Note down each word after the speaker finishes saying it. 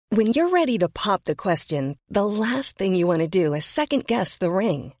When you're ready to pop the question, the last thing you want to do is second-guess the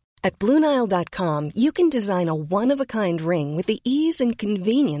ring. At BlueNile.com, you can design a one-of-a-kind ring with the ease and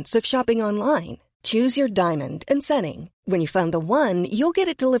convenience of shopping online. Choose your diamond and setting. When you find the one, you'll get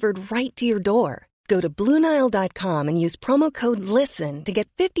it delivered right to your door. Go to BlueNile.com and use promo code LISTEN to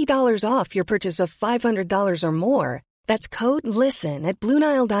get $50 off your purchase of $500 or more. That's code LISTEN at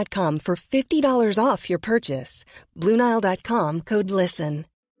BlueNile.com for $50 off your purchase. BlueNile.com, code LISTEN.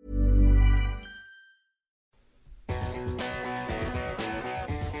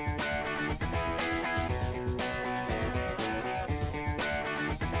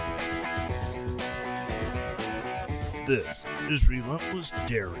 This is Relentless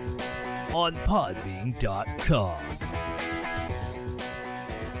Daring on Podbean.com.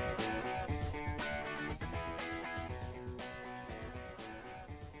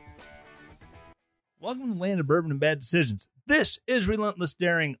 Welcome to the land of bourbon and bad decisions. This is Relentless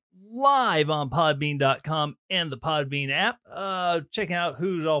Daring live on Podbean.com and the Podbean app. Checking out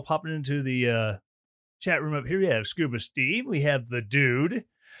who's all popping into the chat room up here. We have Scuba Steve. We have the dude.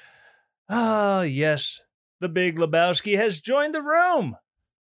 Yes. The Big Lebowski has joined the room,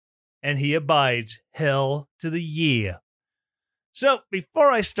 and he abides hell to the yeah. So,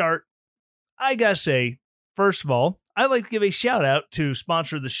 before I start, I gotta say, first of all, I'd like to give a shout out to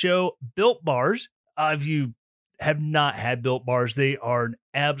sponsor of the show, Built Bars. If you have not had Built Bars, they are an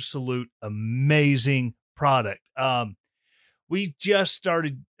absolute amazing product. We just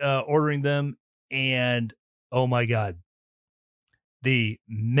started ordering them, and oh my God, the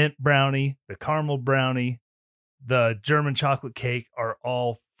mint brownie, the caramel brownie, the German chocolate cake are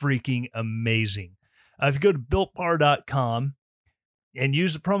all freaking amazing. If you go to BuiltBar.com and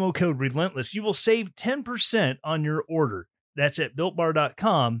use the promo code Relentless, you will save 10% on your order. That's at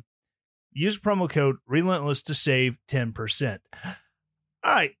BuiltBar.com. Use promo code Relentless to save 10%. All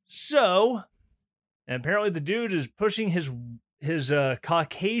right, so apparently the dude is pushing his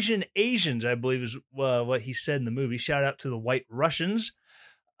Caucasian Asians, I believe is what he said in the movie. Shout out to the White Russians.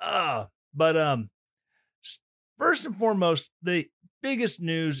 First and foremost, the biggest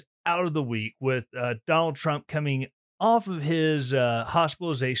news out of the week with Donald Trump coming off of his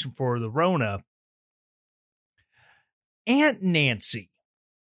hospitalization for the Rona. Aunt Nancy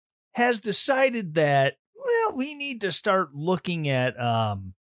has decided that, well, we need to start looking at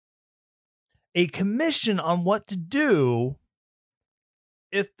a commission on what to do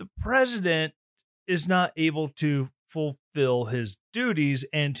if the president is not able to fulfill his duties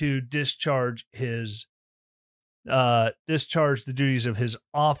and to discharge the duties of his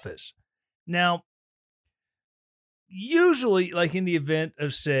office. Now, usually, like in the event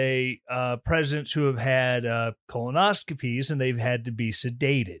of, say, presidents who have had colonoscopies and they've had to be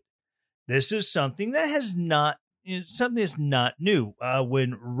sedated, this is something that has not, something that's not new.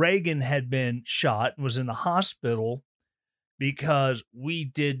 When Reagan had been shot and was in the hospital because we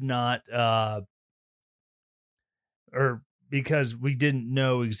did not, because we didn't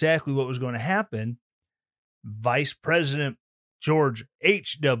know exactly what was going to happen, Vice President George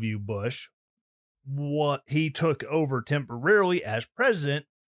H.W. Bush, he took over temporarily as president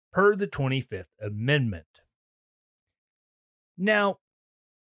per the 25th Amendment. Now,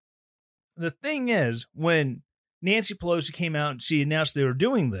 the thing is, when Nancy Pelosi came out and she announced they were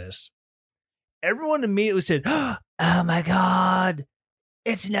doing this, everyone immediately said, "Oh my God,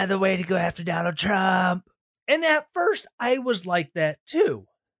 it's another way to go after Donald Trump." And at first, I was like that too.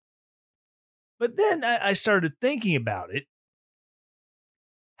 But then I started thinking about it.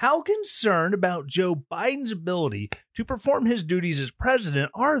 How concerned about Joe Biden's ability to perform his duties as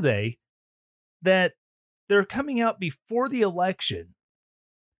president are they that they're coming out before the election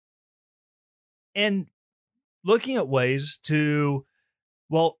and looking at ways to,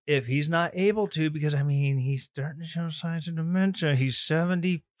 well, if he's not able to, because I mean, he's starting to show signs of dementia. He's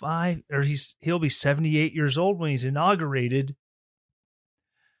 75, or he'll be 78 years old when he's inaugurated.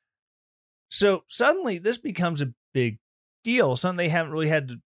 So suddenly this becomes a big deal, something they haven't really had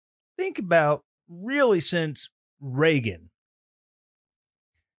to think about really since Reagan.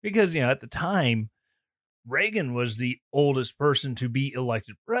 Because, at the time, Reagan was the oldest person to be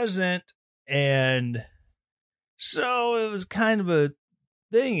elected president. And so it was kind of a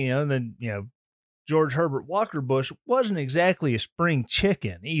thing, and then, George Herbert Walker Bush wasn't exactly a spring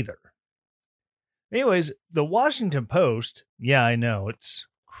chicken either. Anyways, the Washington Post, yeah, I know, it's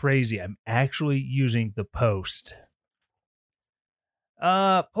crazy. I'm actually using the Post.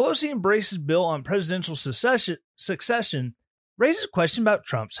 Pelosi embraces bill on presidential succession, raises a question about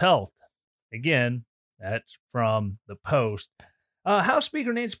Trump's health. Again, that's from the Post. House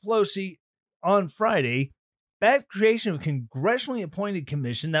Speaker Nancy Pelosi on Friday backed creation of a congressionally appointed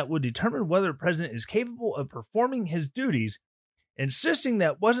commission that would determine whether the president is capable of performing his duties, insisting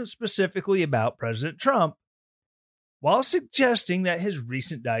that wasn't specifically about President Trump, while suggesting that his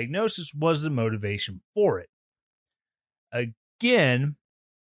recent diagnosis was the motivation for it. Again,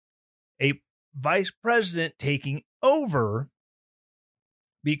 a vice president taking over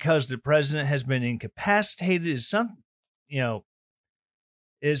because the president has been incapacitated is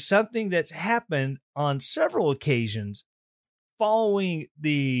something that's happened on several occasions following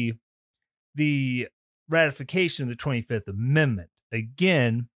the ratification of the 25th Amendment.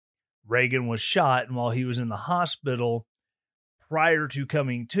 Again, Reagan was shot, and while he was in the hospital prior to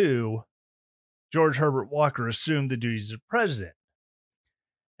coming to, George Herbert Walker assumed the duties of president.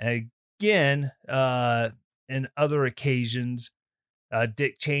 Again, in other occasions,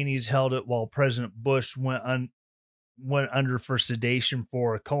 Dick Cheney's held it while President Bush went under for sedation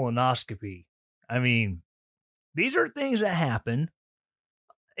for a colonoscopy. I mean, these are things that happen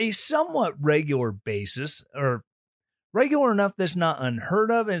a somewhat regular basis, or regular enough that's not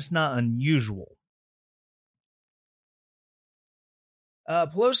unheard of and it's not unusual.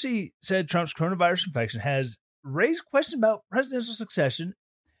 Pelosi said Trump's coronavirus infection has raised questions about presidential succession,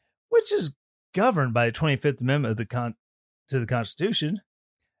 which is governed by the 25th Amendment to the Constitution.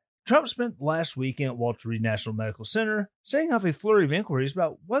 Trump spent last weekend at Walter Reed National Medical Center setting off a flurry of inquiries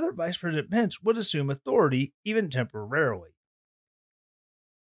about whether Vice President Pence would assume authority, even temporarily.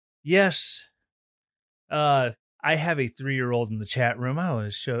 Yes, I have a 3-year-old in the chat room. I'm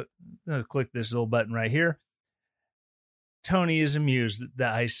going to click this little button right here. Tony is amused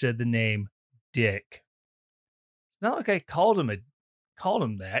that I said the name Dick. It's not like I called him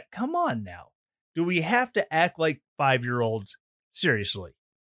that. Come on now. Do we have to act like 5-year-olds? Seriously.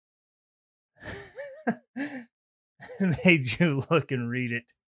 Made you look and read it.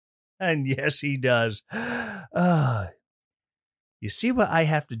 And yes, he does. You see what I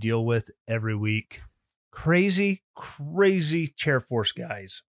have to deal with every week? Crazy Chair Force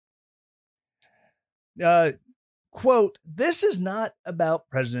guys. Quote, this is not about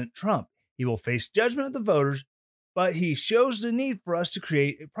President Trump. He will face judgment of the voters, but he shows the need for us to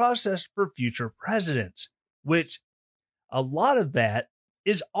create a process for future presidents, which a lot of that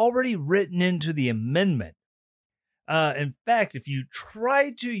is already written into the amendment. In fact, if you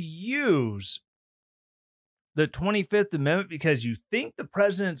try to use the 25th Amendment because you think the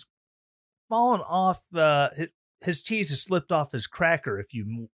president's fallen off, his cheese has slipped off his cracker, if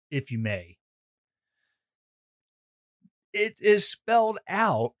you may. It is spelled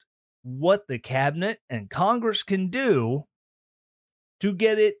out what the cabinet and Congress can do to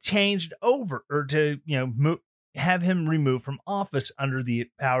get it changed over, or to, have him removed from office under the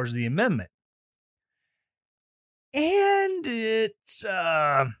powers of the amendment. And it's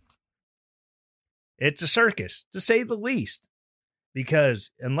a circus, to say the least,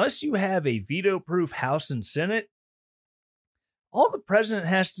 because unless you have a veto-proof House and Senate, all the president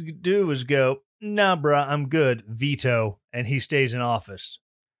has to do is go, nah, bruh, I'm good, veto, and he stays in office.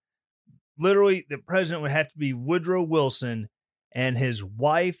 Literally, the president would have to be Woodrow Wilson, and his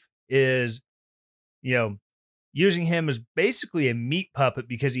wife is, using him as basically a meat puppet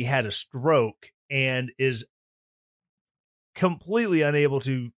because he had a stroke and is completely unable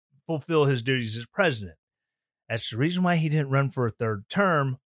to fulfill his duties as president. That's the reason why he didn't run for a third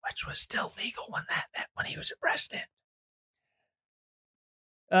term, which was still legal when he was a president.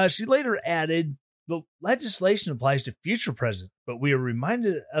 She later added, the legislation applies to future presidents, but we are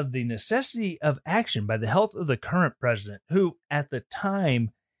reminded of the necessity of action by the health of the current president, who at the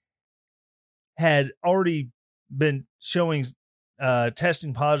time had already been showing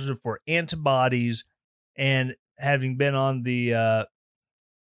testing positive for antibodies and having been on the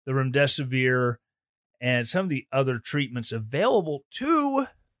remdesivir and some of the other treatments available to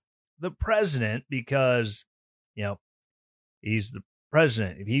the president, because, he's the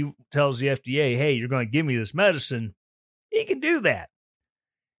president. If he tells the FDA, hey, you're going to give me this medicine, he can do that.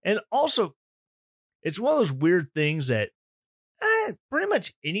 And also, it's one of those weird things that pretty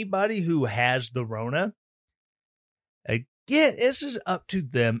much anybody who has the Rona, again, this is up to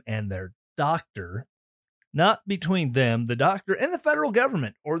them and their doctor, not between them, the doctor, and the federal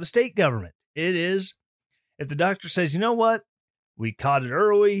government or the state government. It is, if the doctor says, you know what, we caught it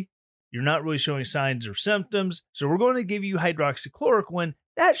early, you're not really showing signs or symptoms, so we're going to give you hydroxychloroquine,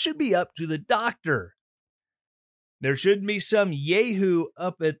 that should be up to the doctor. There shouldn't be some yahoo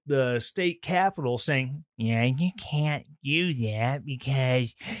up at the state capitol saying, yeah, you can't do that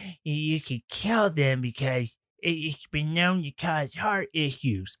because you could kill them because it's been known to cause heart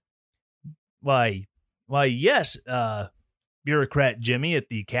issues. Why, yes, bureaucrat Jimmy at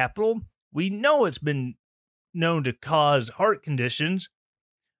the Capitol, we know it's been known to cause heart conditions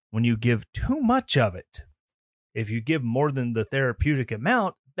when you give too much of it. If you give more than the therapeutic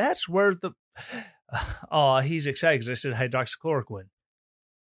amount, that's where the... Oh, he's excited because I said hydroxychloroquine.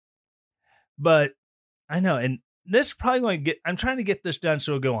 But I know, and this is probably going to get... I'm trying to get this done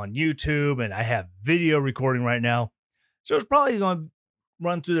so it'll go on YouTube, and I have video recording right now. So it's probably going to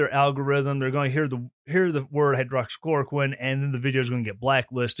run through their algorithm. They're going to hear the word hydroxychloroquine, and then the video is going to get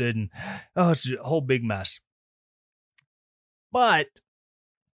blacklisted, and it's a whole big mess. But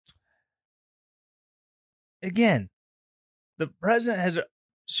again, the president has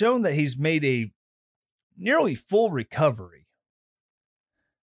shown that he's made a nearly full recovery.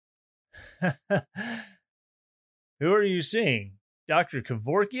 Who are you seeing? Dr.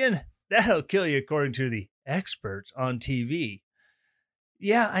 Kevorkian? That'll kill you, according to the experts on TV.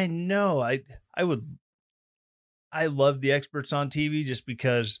 Yeah, I know. I love the experts on TV just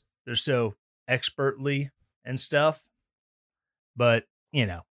because they're so expertly and stuff. But,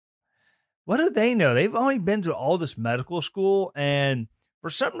 what do they know? They've only been to all this medical school, and for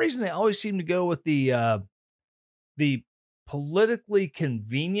some reason they always seem to go with the politically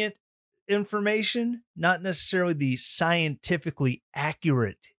convenient information, not necessarily the scientifically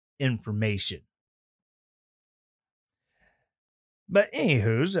accurate information. But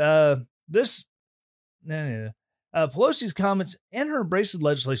anywho's, Pelosi's comments and her embrace of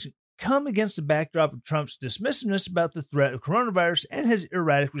legislation come against the backdrop of Trump's dismissiveness about the threat of coronavirus and his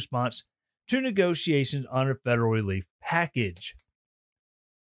erratic response to negotiations on a federal relief package.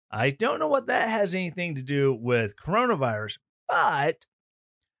 I don't know what that has anything to do with coronavirus, but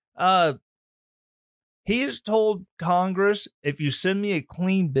he has told Congress, if you send me a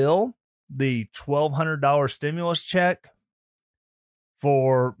clean bill, the $1,200 stimulus check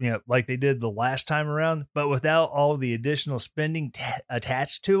for, like they did the last time around, but without all the additional spending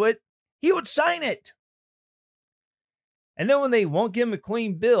attached to it, he would sign it. And then when they won't give him a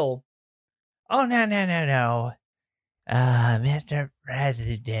clean bill, oh, no. Mr.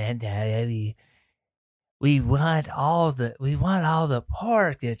 President, we want all the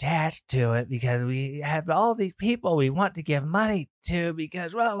pork attached to it because we have all these people we want to give money to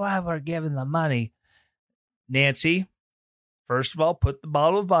because, well, while we're giving the money, Nancy, first of all, put the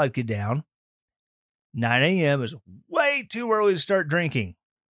bottle of vodka down. 9 a.m. is way too early to start drinking.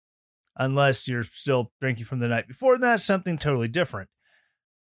 Unless you're still drinking from the night before, that's something totally different.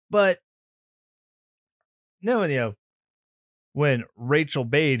 But, no, when Rachel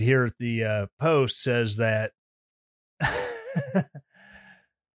Bade here at the Post says that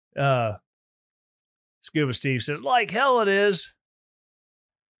Scuba Steve said, like hell it is.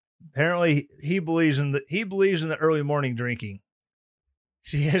 Apparently he believes in the early morning drinking.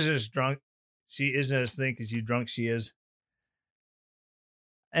 She isn't as drunk. She isn't as think as you drunk she is.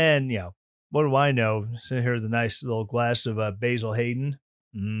 And, what do I know? Sitting here with a nice little glass of Basil Hayden.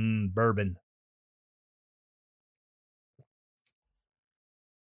 Bourbon.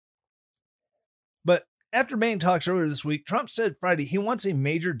 But after main talks earlier this week, Trump said Friday he wants a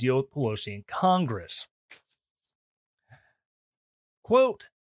major deal with Pelosi in Congress. Quote,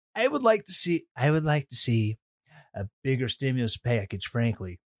 I would like to see a bigger stimulus package,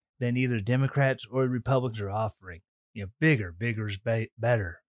 frankly, than either Democrats or Republicans are offering. Bigger is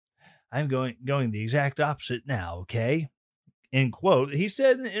better. I'm going the exact opposite now, okay? End quote. He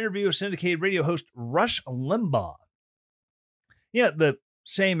said in an interview with syndicated radio host Rush Limbaugh. The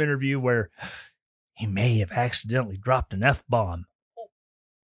same interview where he may have accidentally dropped an F-bomb.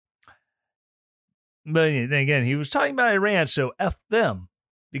 But then again, he was talking about Iran, so F them,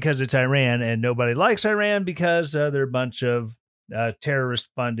 because it's Iran, and nobody likes Iran because they're a bunch of terrorist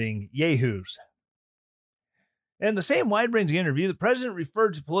funding yahoos. In the same wide-ranging interview, the president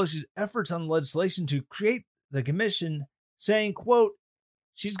referred to Pelosi's efforts on legislation to create the commission, saying, quote,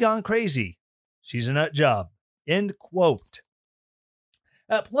 she's gone crazy. She's a nut job. End quote.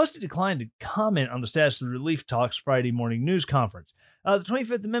 Pelosi declined to comment on the status of the relief talks Friday morning news conference. The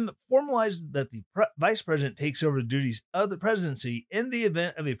 25th Amendment formalized that the vice president takes over the duties of the presidency in the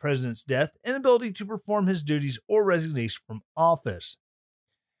event of a president's death, inability to perform his duties, or resignation from office.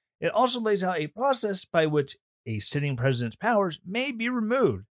 It also lays out a process by which a sitting president's powers may be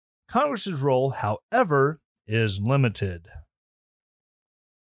removed. Congress's role, however, is limited.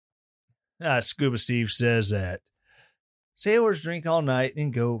 Scuba Steve says that sailors drink all night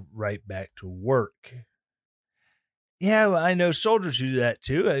and go right back to work. Yeah, well, I know soldiers who do that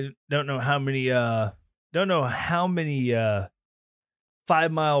too. I don't know how many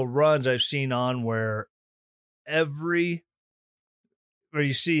 5-mile runs I've seen on where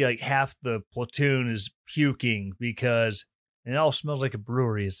you see like half the platoon is puking because it all smells like a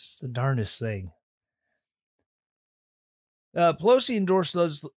brewery. It's the darndest thing. Pelosi endorsed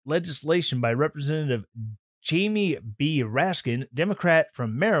legislation by Representative Jamie B. Raskin, Democrat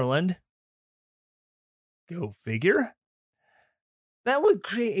from Maryland. Go figure. That would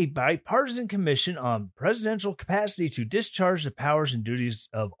create a bipartisan commission on presidential capacity to discharge the powers and duties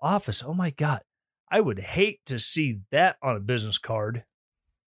of office. Oh my God. I would hate to see that on a business card.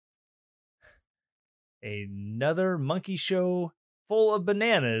 Another monkey show full of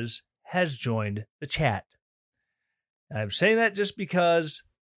bananas has joined the chat. I'm saying that just because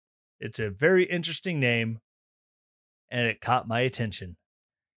it's a very interesting name and it caught my attention.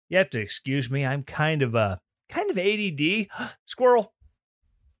 You have to excuse me. I'm kind of ADD. Squirrel.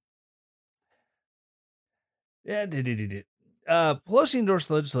 Yeah, Pelosi endorsed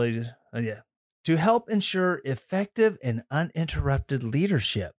legislation to help ensure effective and uninterrupted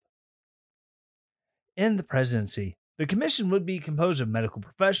leadership in the presidency. The commission would be composed of medical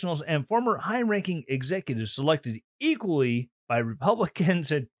professionals and former high-ranking executives selected equally by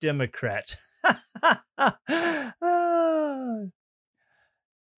Republicans and Democrats.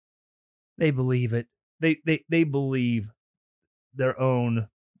 They believe it. They believe they're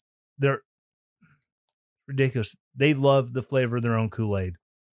ridiculous. They love the flavor of their own Kool-Aid.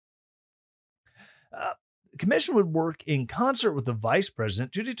 The commission would work in concert with the vice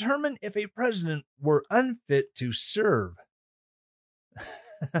president to determine if a president were unfit to serve.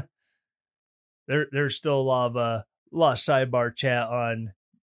 There's still a lot of sidebar chat on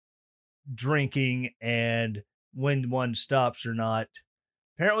drinking and when one stops or not.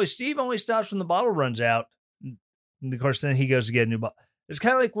 Apparently, Steve only stops when the bottle runs out. And of course, then he goes to get a new bottle. It's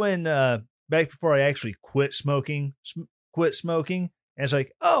kind of like when back before I actually quit smoking. And it's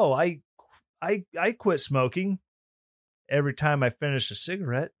like, oh, I quit smoking every time I finish a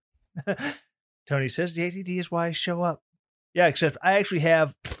cigarette. Tony says the ADD is why I show up. Yeah, except I actually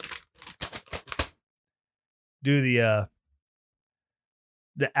have do the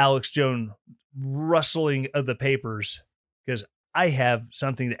Alex Jones rustling of the papers because I have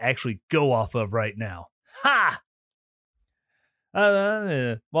something to actually go off of right now. Ha!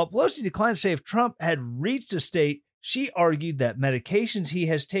 While Pelosi declined to say if Trump had reached a state, she argued that medications he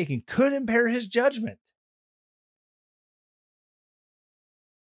has taken could impair his judgment.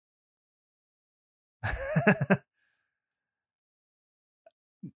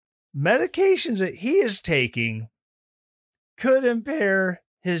 Medications that he is taking could impair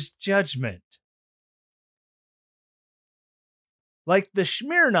his judgment. Like the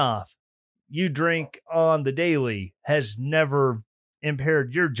Smirnoff you drink on the daily has never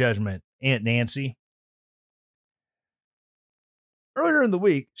impaired your judgment, Aunt Nancy. Earlier in the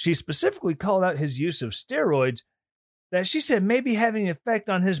week, she specifically called out his use of steroids that she said may be having an effect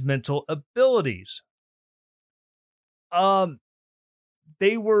on his mental abilities.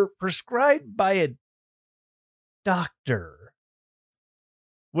 They were prescribed by a doctor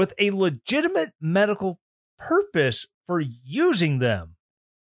with a legitimate medical purpose for using them.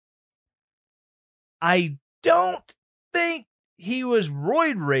 I don't think he was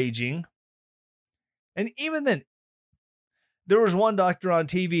roid raging. And even then, there was one doctor on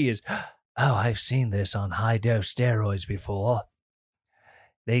TV is, oh, I've seen this on high dose steroids before.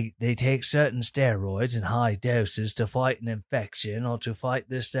 They take certain steroids in high doses to fight an infection or to fight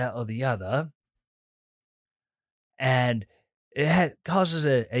this, that, or the other. And it causes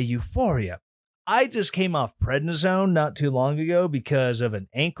a euphoria. I just came off prednisone not too long ago because of an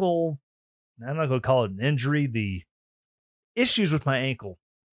ankle. I'm not going to call it an injury. The issues with my ankle.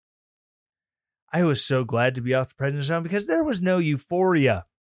 I was so glad to be off the prednisone because there was no euphoria.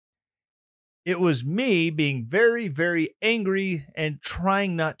 It was me being very, very angry and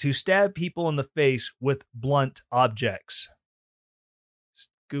trying not to stab people in the face with blunt objects.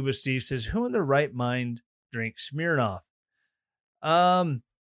 Scuba Steve says, who in their right mind drinks Smirnoff? I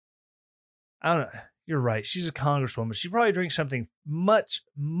don't know. You're right. She's a congresswoman. She probably drinks something much,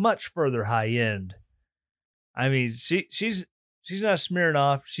 much further high end. I mean, she's not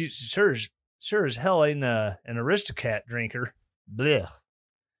Smirnoff. She's sure as hell ain't an Aristocrat drinker. Blech.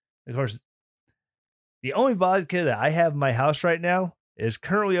 Of course, the only vodka that I have in my house right now is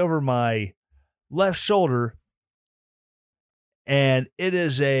currently over my left shoulder, and it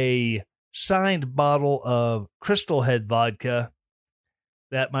is a signed bottle of Crystal Head vodka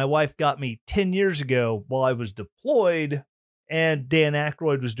that my wife got me 10 years ago while I was deployed, and Dan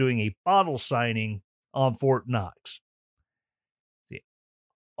Aykroyd was doing a bottle signing on Fort Knox. The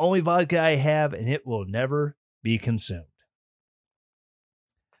only vodka I have, and it will never be consumed.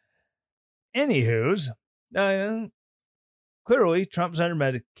 Anywho's, clearly Trump's under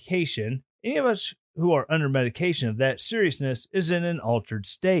medication. Any of us who are under medication of that seriousness is in an altered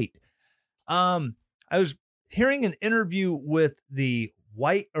state. hearing an interview with the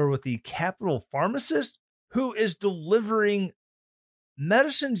Capitol pharmacist who is delivering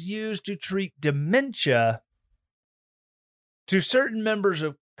medicines used to treat dementia to certain members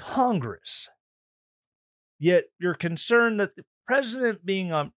of Congress. Yet you're concerned that the president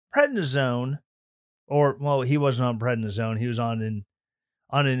being on prednisone, he wasn't on prednisone, he was on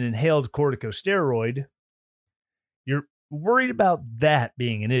an inhaled corticosteroid. You're worried about that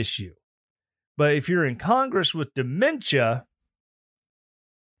being an issue. But if you're in Congress with dementia,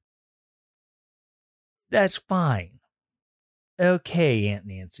 that's fine. Okay, Aunt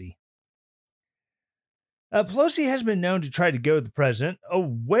Nancy. Pelosi has been known to try to goad the president,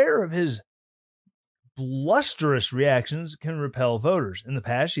 aware of his blusterous reactions can repel voters. In the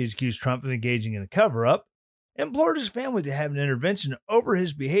past, she has accused Trump of engaging in a cover-up, implored his family to have an intervention over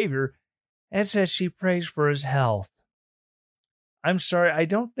his behavior, and said she prays for his health. I'm sorry, I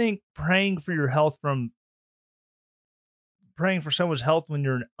don't think praying for someone's health when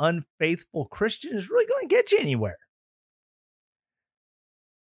you're an unfaithful Christian is really going to get you anywhere.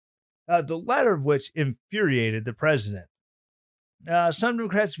 The latter of which infuriated the president. Some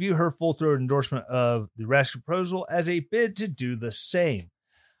Democrats view her full-throated endorsement of the rescue proposal as a bid to do the same.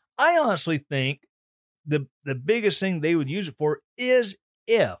 I honestly think the biggest thing they would use it for is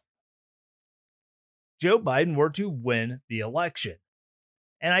if Joe Biden were to win the election.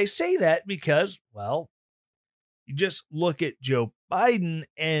 And I say that because, well, you just look at Joe Biden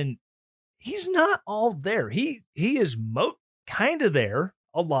and he's not all there. He is kind of there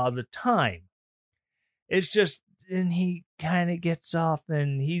a lot of the time. It's just, and he kind of gets off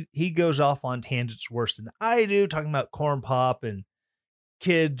and he goes off on tangents worse than I do, talking about corn pop and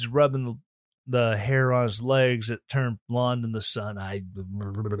kids rubbing the hair on his legs that turn blonde in the sun. I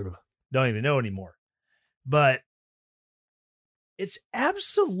don't even know anymore. But it's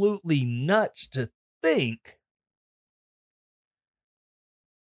absolutely nuts to think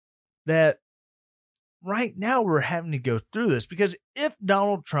that right now we're having to go through this, because if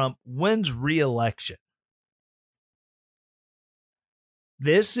Donald Trump wins re-election,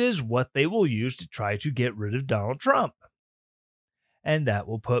 this is what they will use to try to get rid of Donald Trump. And that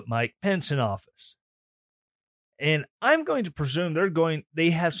will put Mike Pence in office. And I'm going to presume they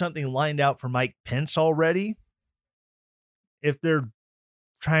have something lined out for Mike Pence already. If they're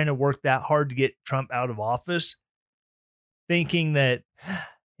trying to work that hard to get Trump out of office, thinking that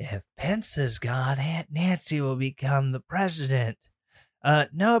if Pence is gone, Aunt Nancy will become the president.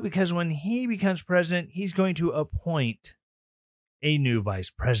 No, because when he becomes president, he's going to appoint a new vice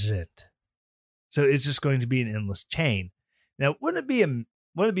president. So it's just going to be an endless chain. Now, wouldn't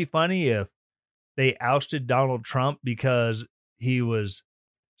it be funny if they ousted Donald Trump because he was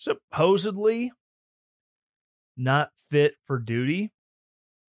supposedly not fit for duty?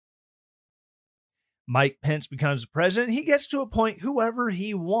 Mike Pence becomes the president. He gets to appoint whoever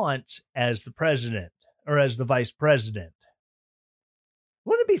he wants as the president or as the vice president.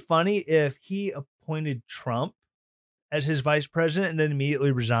 Wouldn't it be funny if he appointed Trump as his vice president and then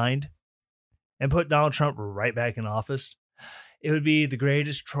immediately resigned and put Donald Trump right back in office? It would be the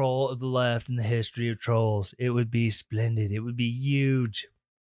greatest troll of the left in the history of trolls. It would be splendid. It would be huge,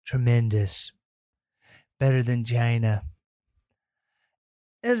 tremendous, better than China.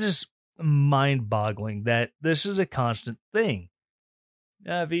 It's just mind-boggling that this is a constant thing.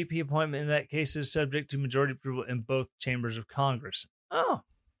 VP appointment in that case is subject to majority approval in both chambers of Congress. Oh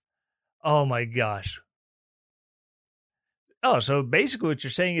my gosh. Oh, so basically what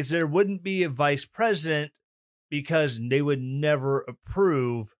you're saying is there wouldn't be a vice president because they would never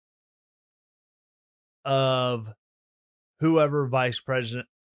approve of whoever Vice President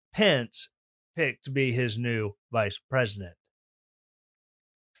Pence picked to be his new vice president.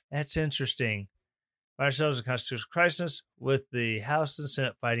 That's interesting. Ourselves a constitutional crisis with the House and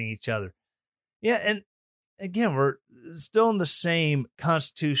Senate fighting each other. Yeah, and again, we're still in the same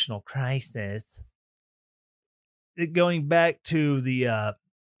constitutional crisis. Going back to the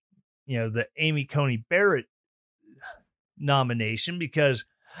Amy Coney Barrett nomination, because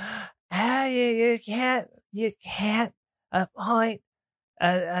you can't appoint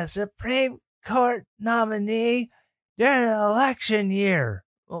a Supreme Court nominee during an election year.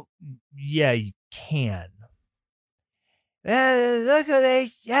 Well, yeah, you can. Look what they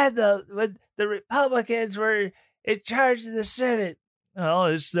had when the Republicans were in charge of the Senate. Well,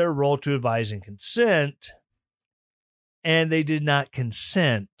 it's their role to advise and consent, and they did not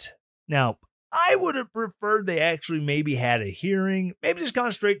consent. Now, I would have preferred they actually maybe had a hearing, maybe just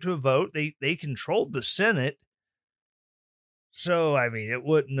gone straight to a vote. They controlled the Senate. So, I mean, it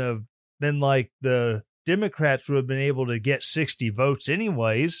wouldn't have been like the Democrats would have been able to get 60 votes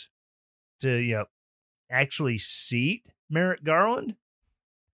anyways to, actually seat Merrick Garland.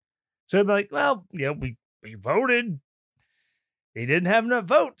 So they'd be like, well, we voted. They didn't have enough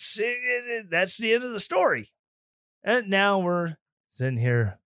votes. That's the end of the story. And now we're sitting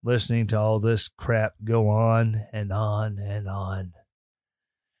here listening to all this crap go on and on and on.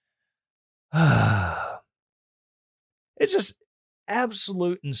 It's just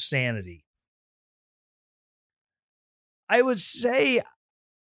absolute insanity. I would say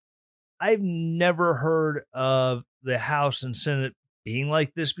I've never heard of the House and Senate being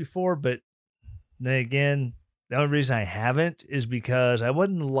like this before, but then again, the only reason I haven't is because I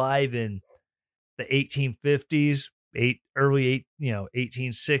wasn't alive in the 1850s, early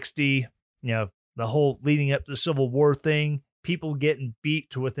 1860, the whole leading up to the Civil War thing, people getting beat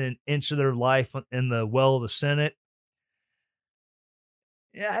to within an inch of their life in the well of the Senate.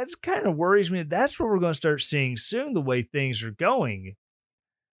 Yeah, it kind of worries me. That's what we're going to start seeing soon, the way things are going.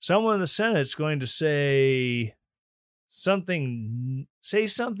 Someone in the Senate's going to say something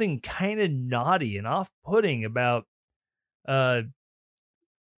kind of naughty and off-putting about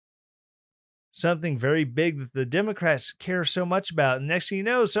something very big that the Democrats care so much about. And next thing you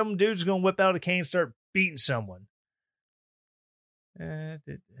know, some dude's going to whip out a cane and start beating someone.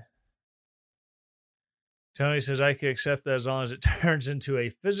 Tony says, I can accept that as long as it turns into a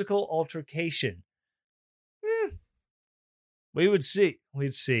physical altercation. We would see.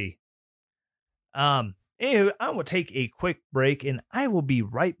 We'd see. Anywho, I'm going to take a quick break, and I will be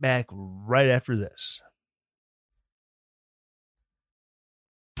right back right after this.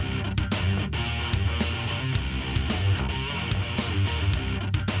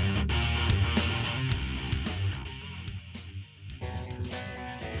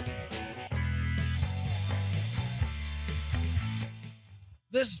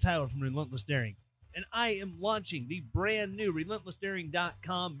 This is Tyler from Relentless Daring, and I am launching the brand new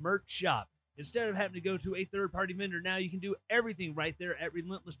RelentlessDaring.com merch shop. Instead of having to go to a third-party vendor, now you can do everything right there at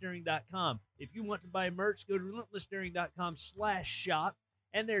RelentlessDaring.com. If you want to buy merch, go to RelentlessDaring.com/shop,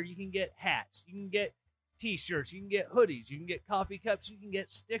 and there you can get hats, you can get t-shirts, you can get hoodies, you can get coffee cups, you can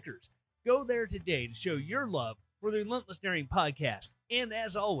get stickers. Go there today to show your love for the Relentless Daring podcast. And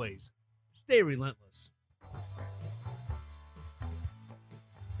as always, stay relentless.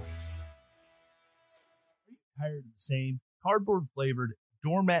 Tired of the same cardboard flavored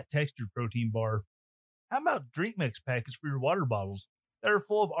doormat textured protein bar? How about drink mix packets for your water bottles that are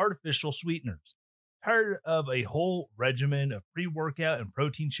full of artificial sweeteners? Tired of a whole regimen of pre-workout and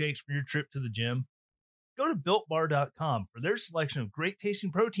protein shakes for your trip to the gym? Go to BuiltBar.com for their selection of great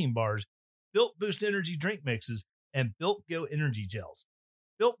tasting protein bars, Built Boost Energy drink mixes, and Built Go energy gels.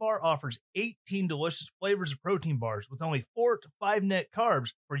 Built Bar offers 18 delicious flavors of protein bars with only 4 to 5 net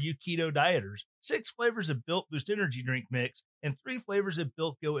carbs for you keto dieters, 6 flavors of Built Boost Energy drink mix, and 3 flavors of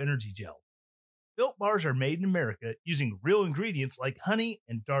Built Go energy gel. Built Bars are made in America using real ingredients like honey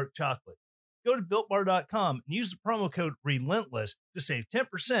and dark chocolate. Go to BuiltBar.com and use the promo code RELENTLESS to save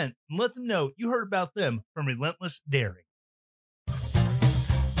 10% and let them know you heard about them from Relentless Daring.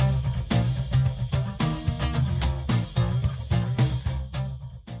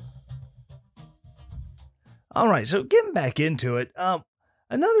 All right, so getting back into it,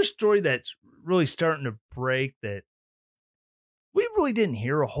 another story that's really starting to break that we really didn't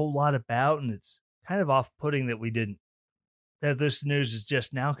hear a whole lot about, and it's kind of off-putting that this news is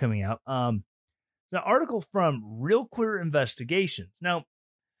just now coming out. An article from Real Clear Investigations. Now,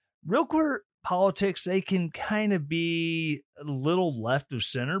 Real Clear politics, they can kind of be a little left of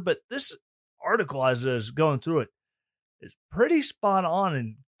center, but this article, as I was going through it, is pretty spot on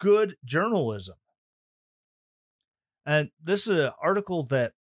and good journalism. And this is an article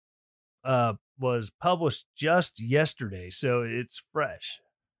that was published just yesterday, so it's fresh.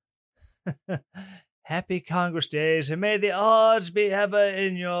 Happy Congress days, and may the odds be ever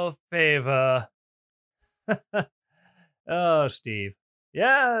in your favor. Oh, Steve.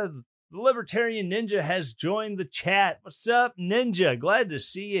 Yeah, the Libertarian Ninja has joined the chat. What's up, Ninja? Glad to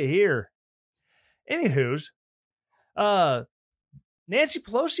see you here. Anywho's, Nancy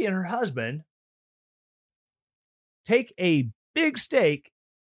Pelosi and her husband take a big stake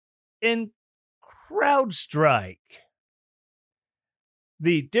in CrowdStrike,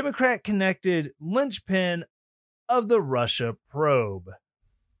 the Democrat-connected linchpin of the Russia probe.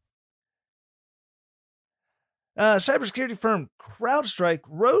 Cybersecurity firm CrowdStrike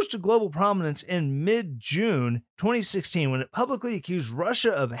rose to global prominence in mid-June 2016 when it publicly accused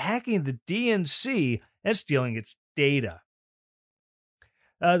Russia of hacking the DNC and stealing its data.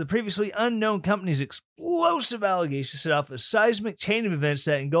 The previously unknown company's explosive allegations set off a seismic chain of events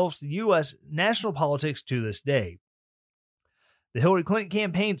that engulfs the U.S. national politics to this day. The Hillary Clinton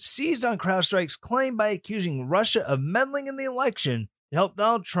campaign seized on CrowdStrike's claim by accusing Russia of meddling in the election to help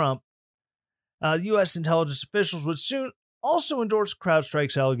Donald Trump. U.S. intelligence officials would soon also endorse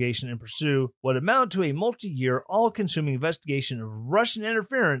CrowdStrike's allegation and pursue what amounted to a multi-year, all-consuming investigation of Russian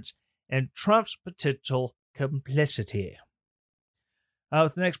interference and Trump's potential complicity.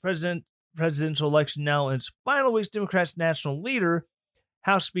 With the next presidential election now in its final weeks, Democrats' national leader,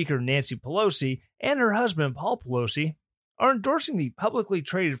 House Speaker Nancy Pelosi, and her husband, Paul Pelosi, are endorsing the publicly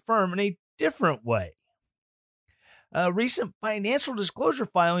traded firm in a different way. Recent financial disclosure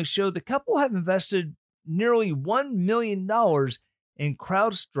filings show the couple have invested nearly $1 million in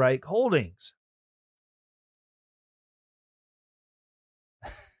CrowdStrike holdings.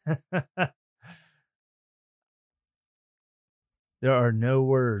 There are no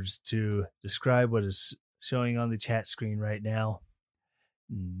words to describe what is showing on the chat screen right now.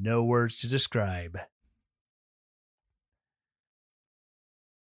 No words to describe.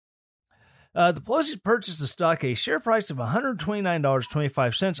 The Pelosi purchased the stock at a share price of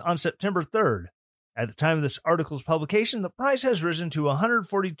 $129.25 on September 3rd. At the time of this article's publication, the price has risen to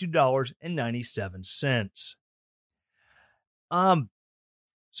 $142.97.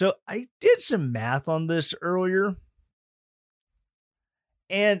 So I did some math on this earlier,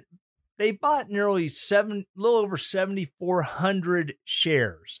 and they bought nearly little over 7,400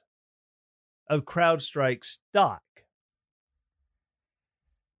 shares of CrowdStrike stock.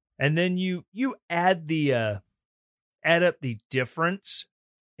 And then you add up the difference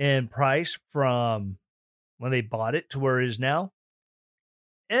in price from when they bought it to where it is now.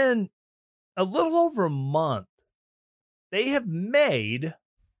 In a little over a month, they have made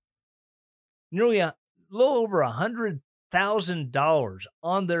nearly a little over $100,000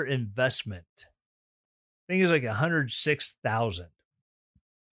 on their investment. I think it's like $106,000.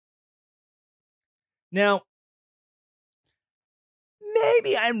 Now,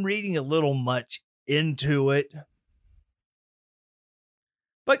 maybe I'm reading a little much into it,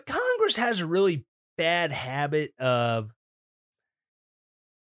 but Congress has a really bad habit of,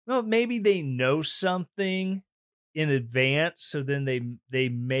 well, maybe they know something in advance, so then they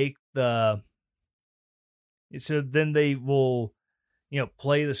make so then they will,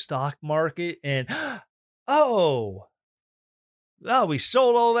 play the stock market and, we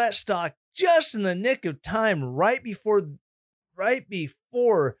sold all that stock just in the nick of time, right before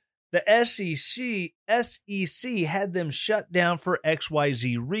the SEC had them shut down for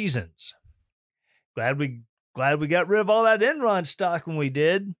XYZ reasons. Glad we got rid of all that Enron stock when we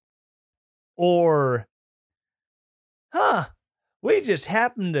did. Or, we just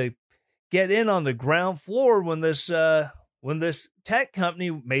happened to get in on the ground floor when this tech company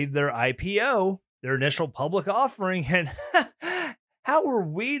made their IPO, their initial public offering, and how were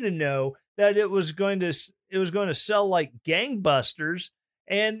we to know that it was going to sell like gangbusters,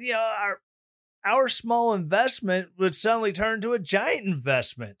 and our small investment would suddenly turn into a giant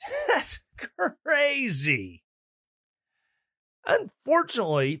investment? That's crazy.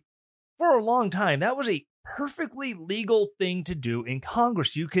 Unfortunately, for a long time, that was a perfectly legal thing to do in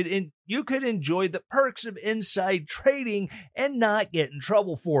Congress. You could enjoy the perks of inside trading and not get in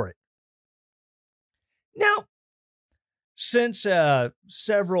trouble for it. Now, since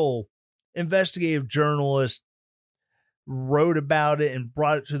several investigative journalists wrote about it and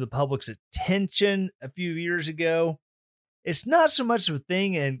brought it to the public's attention a few years ago, it's not so much of a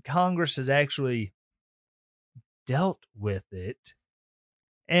thing, and Congress has actually dealt with it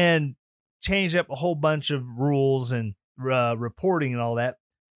and changed up a whole bunch of rules and reporting and all that.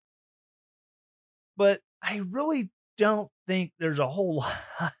 But I really don't think there's a whole lot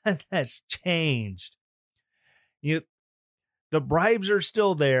that's changed. The bribes are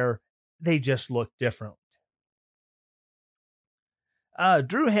still there. They just look different.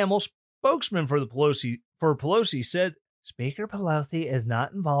 Drew Hamill, spokesman for Pelosi, said Speaker Pelosi is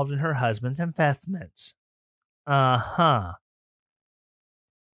not involved in her husband's investments. And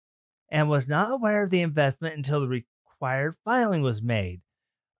was not aware of the investment until the required filing was made.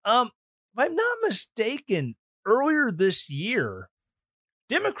 If I'm not mistaken, earlier this year,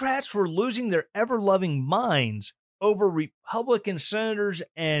 Democrats were losing their ever-loving minds over Republican senators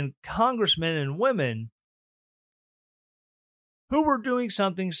and congressmen and women who were doing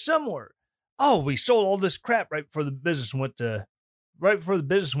something similar. Oh, we sold all this crap right before the business went down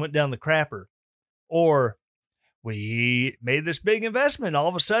the crapper. Or we made this big investment. All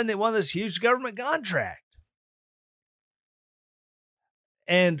of a sudden, it won this huge government contract.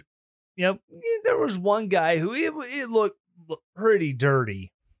 And, there was one guy who it looked pretty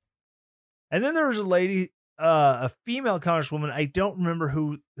dirty. And then there was a lady, a female congresswoman. I don't remember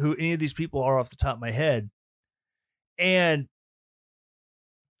who any of these people are off the top of my head. And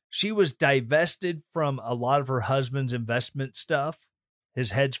she was divested from a lot of her husband's investment stuff,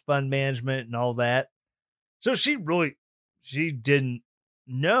 his hedge fund management and all that. So she didn't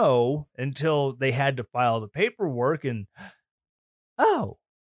know until they had to file the paperwork and, oh,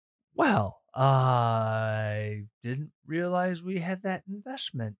 well, I didn't realize we had that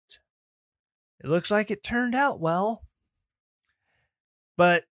investment. It looks like it turned out well.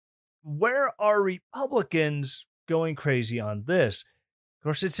 But where are Republicans going crazy on this? Of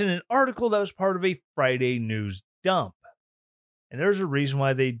course, it's in an article that was part of a Friday news dump. And there's a reason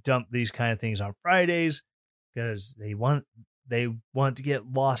why they dump these kind of things on Fridays, because they want to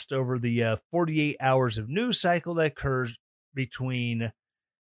get lost over the 48 hours of news cycle that occurs between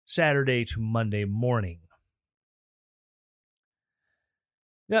Saturday to Monday morning.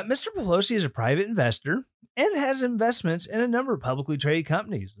 Now, Mr. Pelosi is a private investor and has investments in a number of publicly traded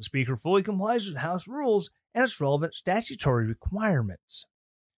companies. The Speaker fully complies with House rules and its relevant statutory requirements.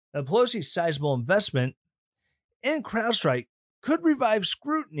 Now, Pelosi's sizable investment in CrowdStrike could revive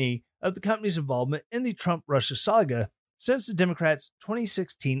scrutiny of the company's involvement in the Trump-Russia saga since the Democrats'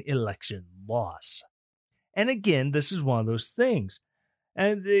 2016 election loss. And again, this is one of those things.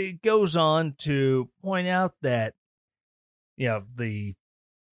 And it goes on to point out that,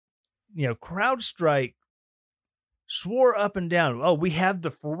 CrowdStrike swore up and down, oh, we have the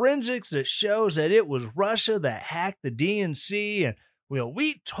forensics that shows that it was Russia that hacked the DNC, and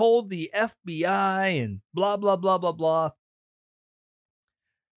we told the FBI, and blah, blah, blah, blah, blah.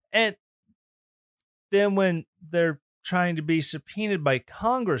 And then when they're trying to be subpoenaed by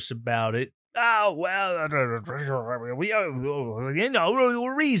Congress about it, oh, well,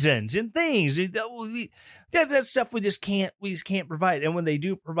 reasons and things. That's stuff we just can't provide. And when they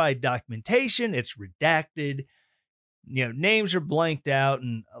do provide documentation, it's redacted. Names are blanked out,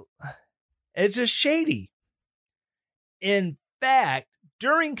 and it's just shady. In fact,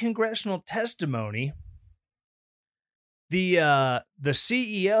 during congressional testimony, the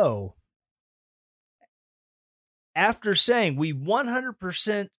CEO, after saying we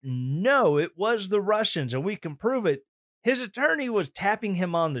 100% know it was the Russians and we can prove it, his attorney was tapping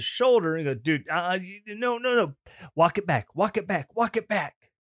him on the shoulder and go, dude, no, walk it back.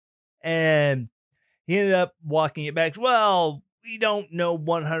 And he ended up walking it back. Well, we don't know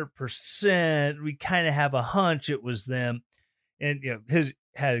 100%. We kind of have a hunch it was them. And his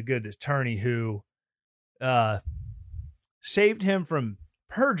had a good attorney who saved him from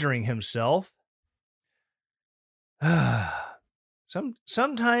perjuring himself.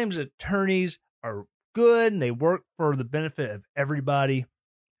 Sometimes attorneys are good and they work for the benefit of everybody.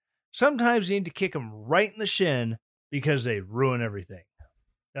 Sometimes you need to kick them right in the shin because they ruin everything.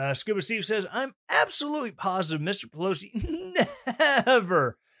 Scuba Steve says, I'm absolutely positive Mr. Pelosi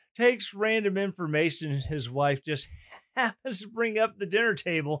never takes random information his wife just happens to bring up the dinner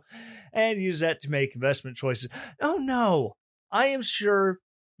table and use that to make investment choices. Oh, no. I am sure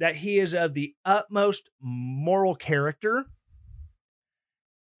that he is of the utmost moral character.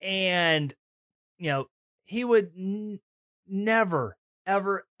 And, he would never,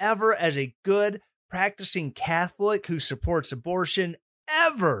 ever, ever, as a good practicing Catholic who supports abortion,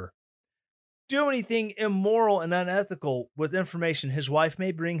 ever do anything immoral and unethical with information his wife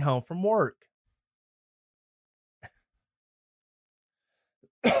may bring home from work.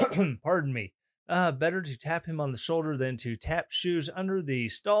 Pardon me. Better to tap him on the shoulder than to tap shoes under the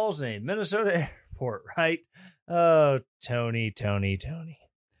stalls in a Minnesota airport, right? Oh, Tony.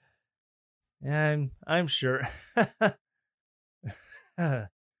 I'm sure. Mr.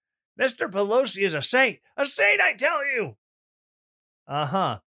 Pelosi is a saint. A saint, I tell you.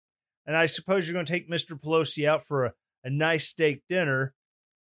 Uh-huh. And I suppose you're going to take Mr. Pelosi out for a nice steak dinner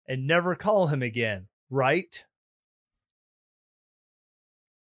and never call him again, right?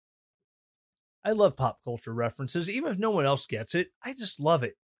 I love pop culture references. Even if no one else gets it, I just love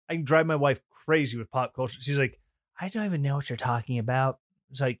it. I can drive my wife crazy with pop culture. She's like, I don't even know what you're talking about.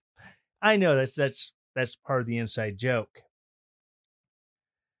 It's like, I know that's part of the inside joke.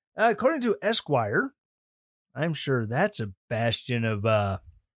 According to Esquire, I'm sure that's a bastion of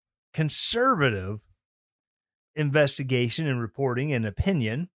conservative investigation and reporting and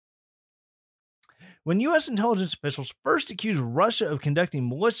opinion. When U.S. intelligence officials first accused Russia of conducting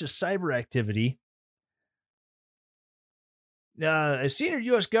malicious cyber activity, a senior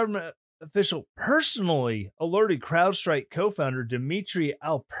U.S. government official personally alerted CrowdStrike co-founder Dmitry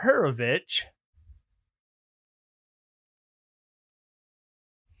Alperovich.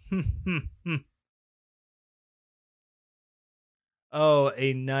 Oh,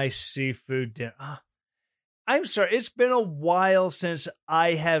 a nice seafood dinner. I'm sorry. It's been a while since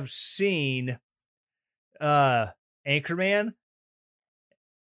I have seen Anchorman.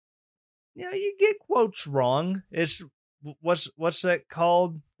 you get quotes wrong. It's what's that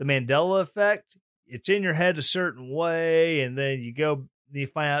called? The Mandela effect. It's in your head a certain way, and then you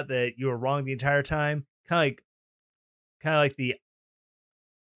find out that you were wrong the entire time. Kind of like the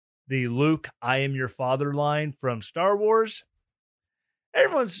Luke, "I am your father" line from Star Wars.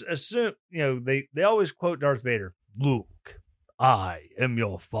 Everyone's assumed, they always quote Darth Vader, "Luke, I am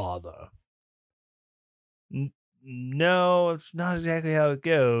your father." No, it's not exactly how it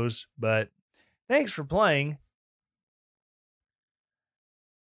goes, but thanks for playing.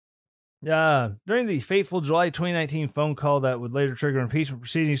 During the fateful July 2019 phone call that would later trigger impeachment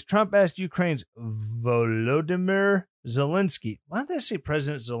proceedings, Trump asked Ukraine's Volodymyr Zelensky. Why did they say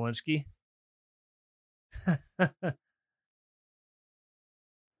President Zelensky?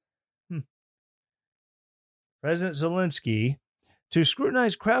 President Zelensky to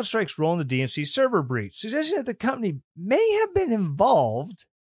scrutinize CrowdStrike's role in the DNC server breach, suggesting that the company may have been involved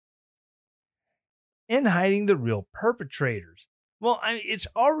in hiding the real perpetrators. Well, it's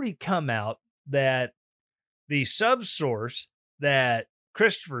already come out that the subsource that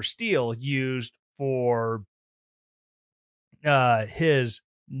Christopher Steele used for his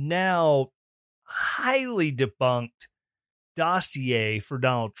now highly debunked dossier for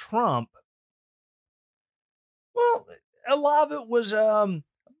Donald Trump, well, a lot of it was a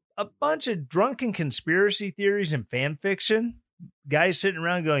bunch of drunken conspiracy theories and fan fiction. Guys sitting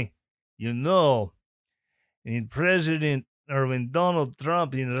around going, when Donald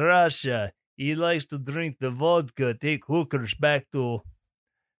Trump in Russia, he likes to drink the vodka, take hookers back to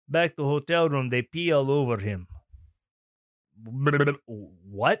hotel room, they pee all over him.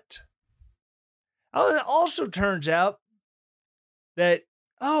 What? Oh, it also turns out that,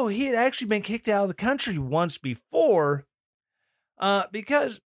 he had actually been kicked out of the country once before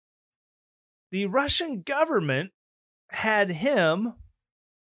because the Russian government had him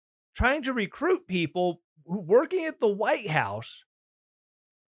trying to recruit people working at the White House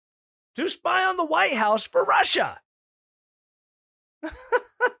to spy on the White House for Russia.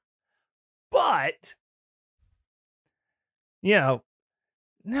 But,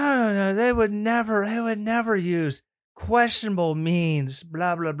 no, they would never use questionable means,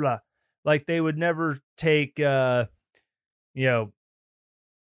 blah, blah, blah. Like they would never take, take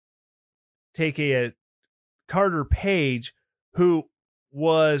a Carter Page, who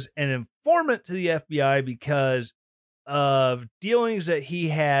was an informant to the FBI because of dealings that he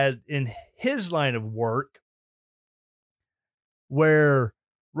had in his line of work, where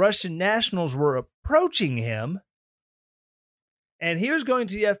Russian nationals were approaching him, and he was going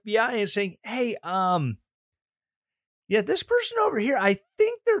to the FBI and saying, hey, this person over here, I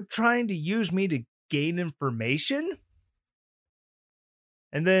think they're trying to use me to gain information.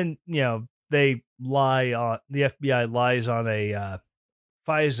 And then, they lie on, the FBI lies on a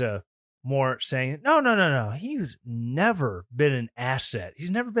FISA warrant saying, no. He's never been an asset.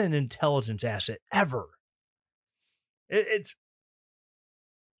 He's never been an intelligence asset, ever. It's,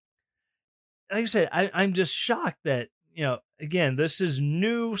 like I said, I'm just shocked that, again, this is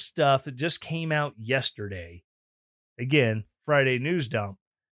new stuff that just came out yesterday. Again, Friday news dump.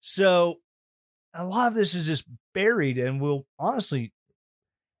 So a lot of this is just buried, and will honestly,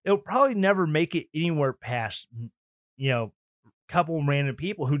 it'll probably never make it anywhere past, a couple random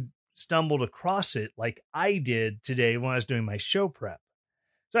people who stumbled across it like I did today when I was doing my show prep.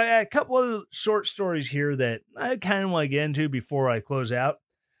 So I got a couple of short stories here that I kind of want to get into before I close out.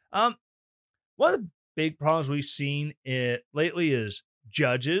 One of the big problems we've seen lately is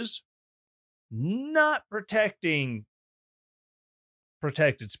judges not protecting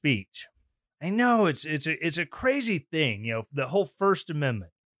protected speech. I know it's a crazy thing, the whole First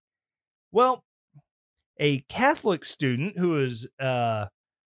Amendment. Well, a Catholic student who is the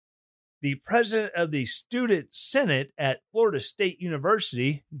president of the Student Senate at Florida State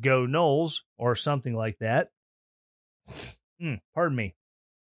University, go Noles, or something like that. Pardon me.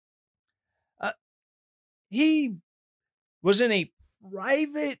 He was in a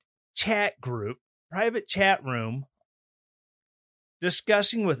private chat room,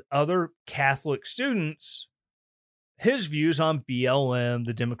 discussing with other Catholic students his views on BLM,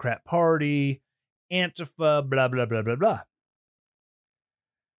 the Democrat Party, Antifa, blah, blah, blah, blah, blah.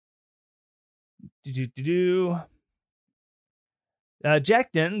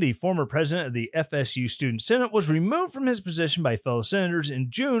 Jack Denton, the former president of the FSU Student Senate, was removed from his position by fellow senators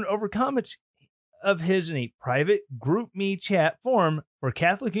in June over comments of his in a private GroupMe chat forum for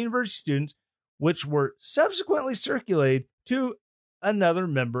Catholic university students, which were subsequently circulated to another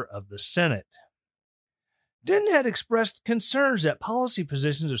member of the Senate. Denton had expressed concerns that policy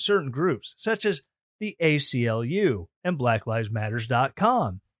positions of certain groups, such as the ACLU and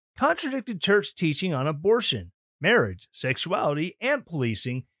BlackLivesMatters.com, contradicted church teaching on abortion, marriage, sexuality, and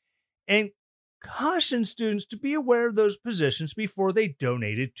policing, and cautioned students to be aware of those positions before they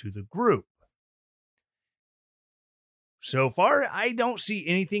donated to the group. So far, I don't see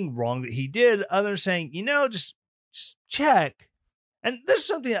anything wrong that he did other than saying, just check. And this is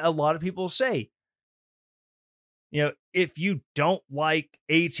something that a lot of people say. If you don't like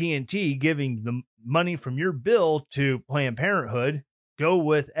AT&T giving the money from your bill to Planned Parenthood, go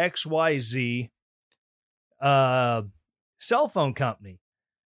with XYZ cell phone company.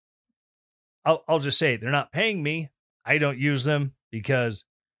 I'll just say they're not paying me. I don't use them because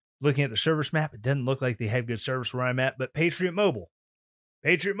looking at the service map, it doesn't look like they have good service where I'm at. But Patriot Mobile,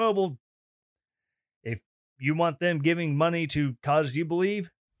 if you want them giving money to causes you believe,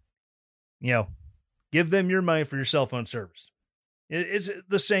 give them your money for your cell phone service. It's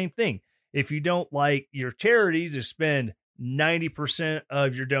the same thing. If you don't like your charity to spend 90%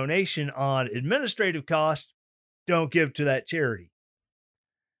 of your donation on administrative costs, don't give to that charity.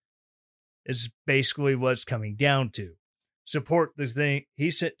 It's basically what's coming down to. Support the thing.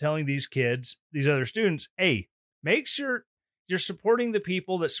 He's telling these kids, these other students, hey, make sure you're supporting the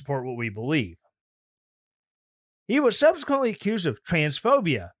people that support what we believe. He was subsequently accused of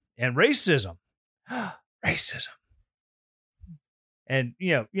transphobia and racism. Racism. And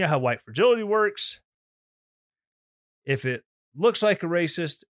you know how white fragility works. If it looks like a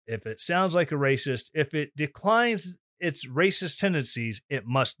racist, if it sounds like a racist, if it declines its racist tendencies, it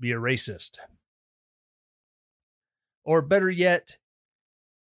must be a racist. Or better yet,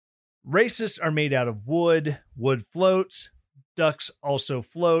 racists are made out of wood. Wood floats. Ducks also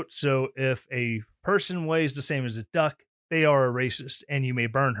float. So if a person weighs the same as a duck, they are a racist and you may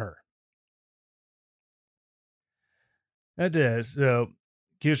burn her. That is. So,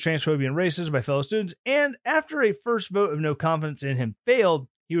 accused of transphobia and racism by fellow students. And after a first vote of no confidence in him failed,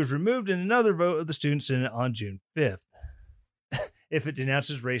 he was removed in another vote of the Student Senate on June 5th. If it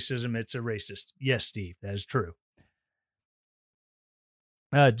denounces racism, it's a racist. Yes, Steve, that is true.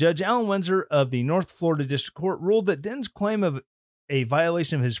 Judge Alan Windsor of the North Florida District Court ruled that Denton's claim of a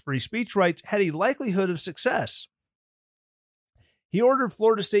violation of his free speech rights had a likelihood of success. He ordered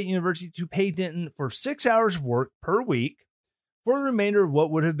Florida State University to pay Denton for 6 hours of work per week for the remainder of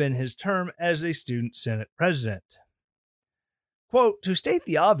what would have been his term as a Student Senate president. Quote, to state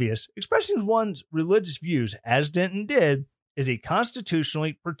the obvious, expressing one's religious views, as Denton did, is a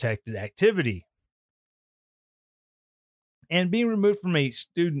constitutionally protected activity. And being removed from a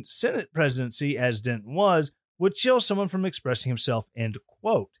Student Senate presidency, as Denton was, would chill someone from expressing himself, end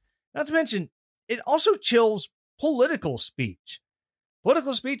quote. Not to mention, it also chills political speech.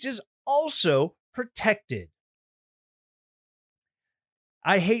 Political speech is also protected.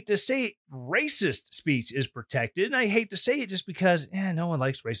 I hate to say it, racist speech is protected, and I hate to say it just because no one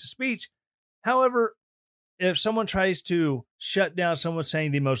likes racist speech. However, if someone tries to shut down someone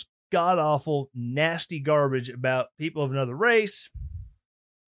saying the most god-awful, nasty garbage about people of another race,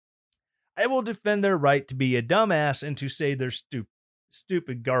 I will defend their right to be a dumbass and to say they're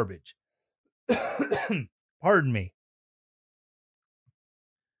stupid garbage. Pardon me.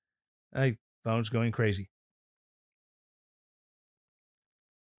 My phone's going crazy.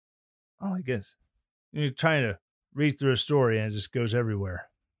 Oh my goodness. You're trying to read through a story and it just goes everywhere.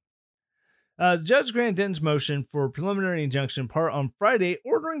 The judge granted Denton's motion for preliminary injunction part on Friday,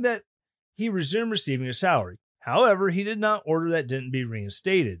 ordering that he resume receiving a salary. However, he did not order that Denton be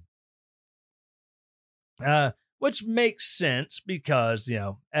reinstated. Which makes sense because,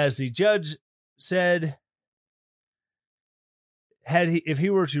 as the judge said, if he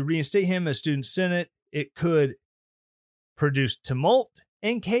were to reinstate him as Student Senate, it could produce tumult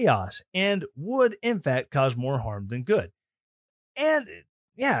and chaos and would, in fact, cause more harm than good. And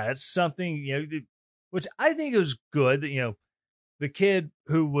it's something, which I think is good that, the kid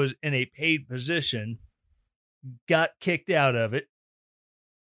who was in a paid position got kicked out of it.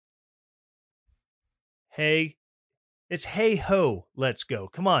 Hey, it's hey ho, let's go.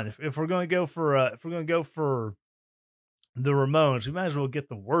 Come on. If we're going to go for the Ramones, we might as well get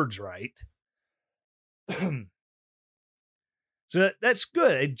the words right. So that's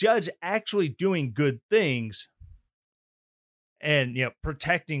good. A judge actually doing good things and,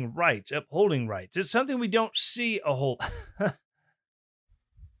 protecting rights, upholding rights. It's something we don't see a whole.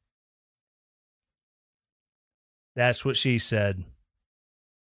 That's what she said.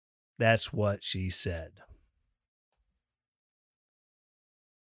 That's what she said.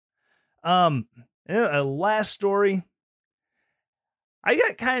 A last story. I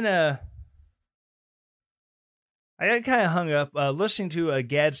got kind of hung up listening to a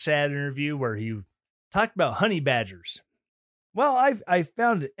Gad Sad interview where he talked about honey badgers. Well, I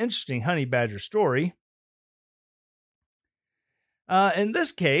found an interesting honey badger story. In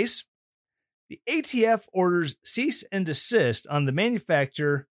this case, the ATF orders cease and desist on the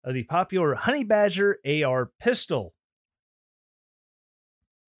manufacture of the popular Honey Badger AR pistol.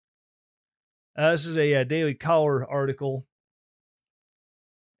 This is a Daily Caller article.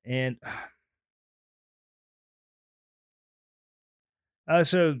 And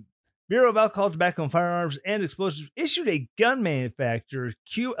so Bureau of Alcohol, Tobacco, and Firearms and Explosives issued a gun manufacturer,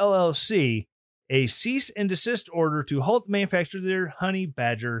 QLLC, a cease and desist order to halt the manufacture of their Honey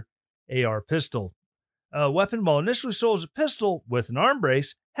Badger AR pistol. A weapon, while initially sold as a pistol with an arm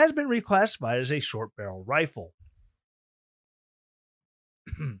brace, has been reclassified as a short barrel rifle.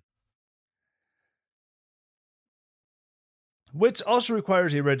 Which also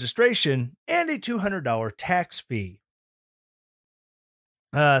requires a registration and a $200 tax fee.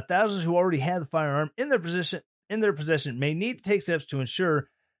 Thousands who already have the firearm in their possession may need to take steps to ensure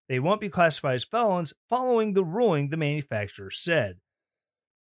they won't be classified as felons following the ruling, the manufacturer said.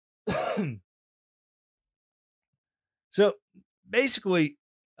 So basically,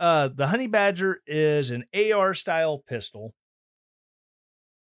 the Honey Badger is an AR style pistol.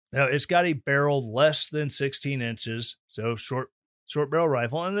 Now, it's got a barrel less than 16 inches, so short barrel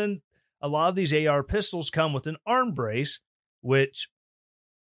rifle. And then a lot of these AR pistols come with an arm brace, which,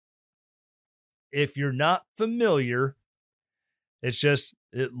 if you're not familiar,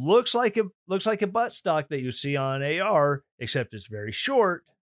 it looks like a buttstock that you see on an AR, except it's very short,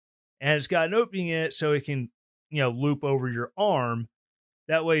 and it's got an opening in it so it can, loop over your arm.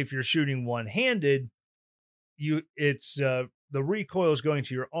 That way, if you're shooting one-handed, the recoil is going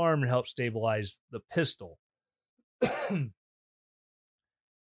to your arm and help stabilize the pistol.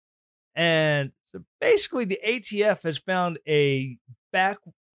 And so basically, the ATF has found a back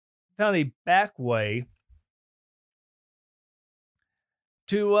way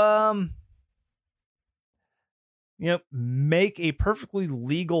to make a perfectly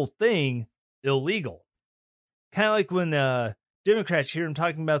legal thing illegal. Kind of like when Democrats hear them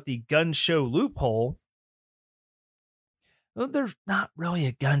talking about the gun show loophole. Well, there's not really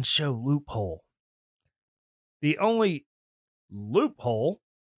a gun show loophole. The only loophole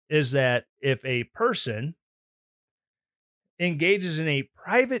is that if a person engages in a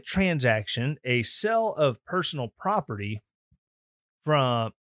private transaction, a sale of personal property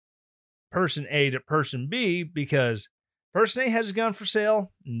from person A to person B, because person A has a gun for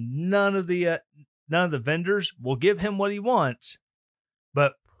sale, none of the vendors will give him what he wants,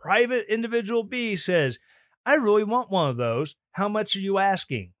 but private individual B says, I really want one of those. How much are you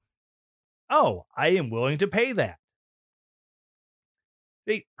asking? Oh, I am willing to pay that.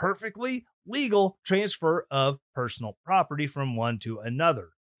 A perfectly legal transfer of personal property from one to another.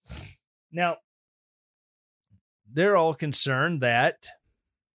 Now, they're all concerned that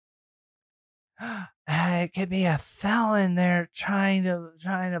it could be a felon there trying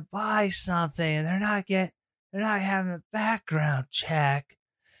to buy something, and they're not having a background check.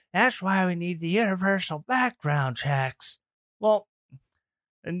 That's why we need the universal background checks. Well,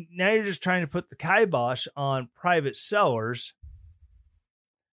 and now you're just trying to put the kibosh on private sellers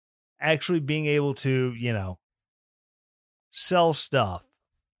actually being able to, sell stuff.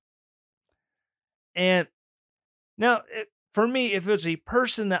 And now, for me, if it's a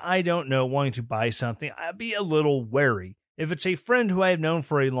person that I don't know wanting to buy something, I'd be a little wary. If it's a friend who I have known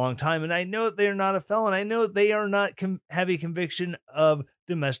for a long time and I know that they're not a felon, I know they are not have a conviction of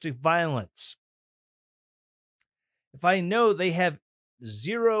domestic violence. If I know they have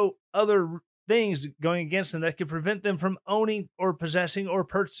zero other things going against them that could prevent them from owning or possessing or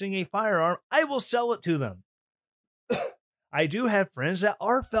purchasing a firearm, I will sell it to them. I do have friends that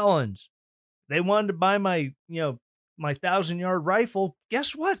are felons. They wanted to buy my 1,000-yard rifle.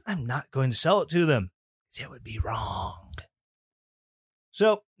 Guess what? I'm not going to sell it to them. It would be wrong.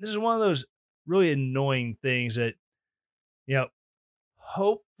 So this is one of those really annoying things that,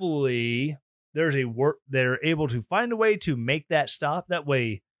 hopefully they're able to find a way to make that stop. That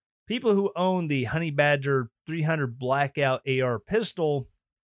way, people who own the Honey Badger 300 Blackout AR pistol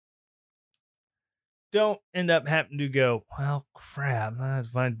don't end up having to go, well, crap, I had to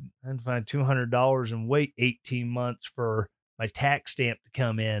find $200 and wait 18 months for my tax stamp to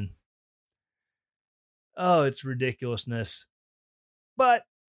come in. Oh, it's ridiculousness. But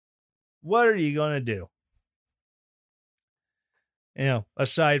what are you going to do?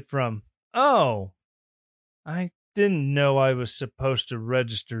 Aside from, oh, I didn't know I was supposed to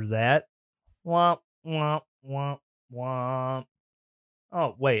register that. Womp, womp, womp, womp.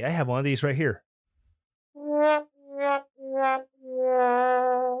 Oh, wait, I have one of these right here.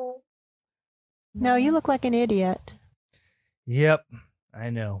 No, you look like an idiot. Yep, I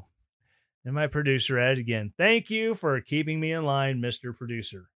know. And my producer Ed again. Thank you for keeping me in line, Mr.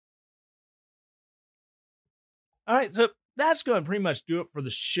 Producer. All right, so that's going to pretty much do it for the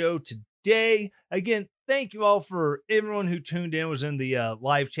show today. Again, thank you all for everyone who tuned in, was in the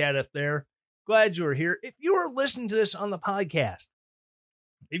live chat up there. Glad you were here. If you are listening to this on the podcast,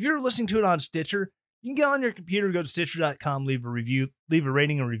 if you're listening to it on Stitcher, you can get on your computer, go to Stitcher.com, leave a review, leave a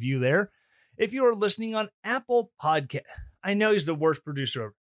rating and review there. If you are listening on Apple Podcast, I know he's the worst producer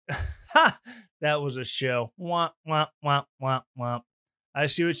ever. Ha! That was a show. Womp, womp, womp, womp, womp. I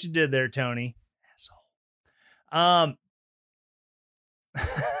see what you did there, Tony. Asshole.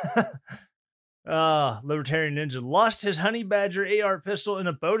 Libertarian Ninja lost his Honey Badger AR pistol in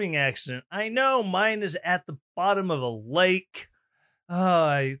a boating accident. I know, mine is at the bottom of a lake.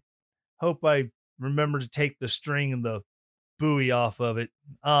 I hope I remember to take the string and the buoy off of it.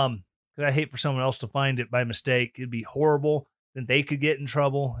 Because I hate for someone else to find it by mistake. It'd be horrible. Then they could get in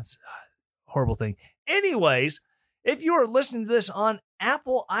trouble. It's a horrible thing. Anyways, if you are listening to this on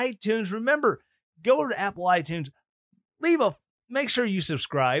Apple iTunes, remember, go to Apple iTunes, make sure you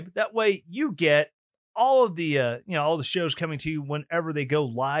subscribe. That way you get all of the, all the shows coming to you whenever they go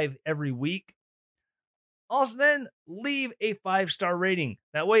live every week. Also, then leave a 5-star rating.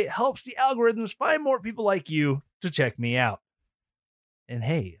 That way it helps the algorithms find more people like you to check me out. And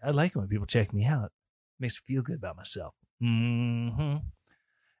hey, I like it when people check me out. It makes me feel good about myself. Mm-hmm.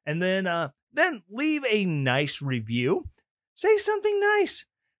 And then leave a nice review. Say something nice.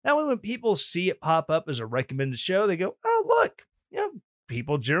 That way when people see it pop up as a recommended show, they go, oh, look,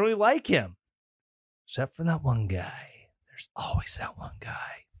 people generally like him. Except for that one guy. There's always that one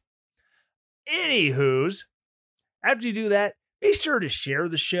guy. Anywho's, after you do that, be sure to share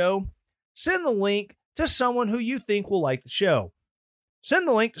the show. Send the link to someone who you think will like the show. Send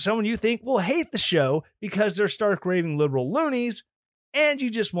the link to someone you think will hate the show because they're stark raving liberal loonies and you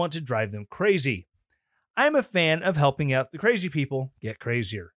just want to drive them crazy. I'm a fan of helping out the crazy people get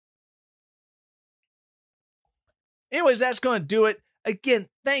crazier. Anyways, that's going to do it. Again,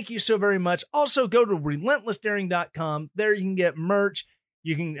 thank you so very much. Also, go to relentlessdaring.com. There you can get merch.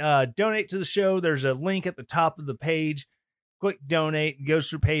 You can donate to the show. There's a link at the top of the page. Click donate. It goes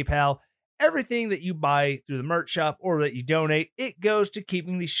through PayPal. Everything that you buy through the merch shop or that you donate, it goes to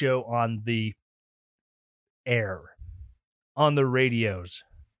keeping the show on the air, on the radios.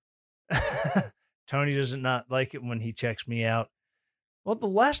 Tony does not like it when he checks me out. Well, the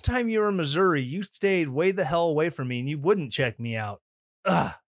last time you were in Missouri, you stayed way the hell away from me and you wouldn't check me out.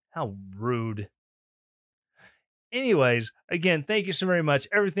 Ugh, how rude. Anyways, again, thank you so very much.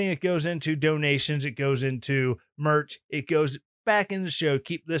 Everything that goes into donations, it goes into merch, it goes back in the show.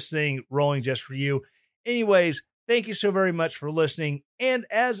 Keep this thing rolling just for you. Anyways, thank you so very much for listening. And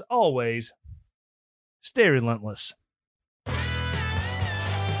as always, stay relentless.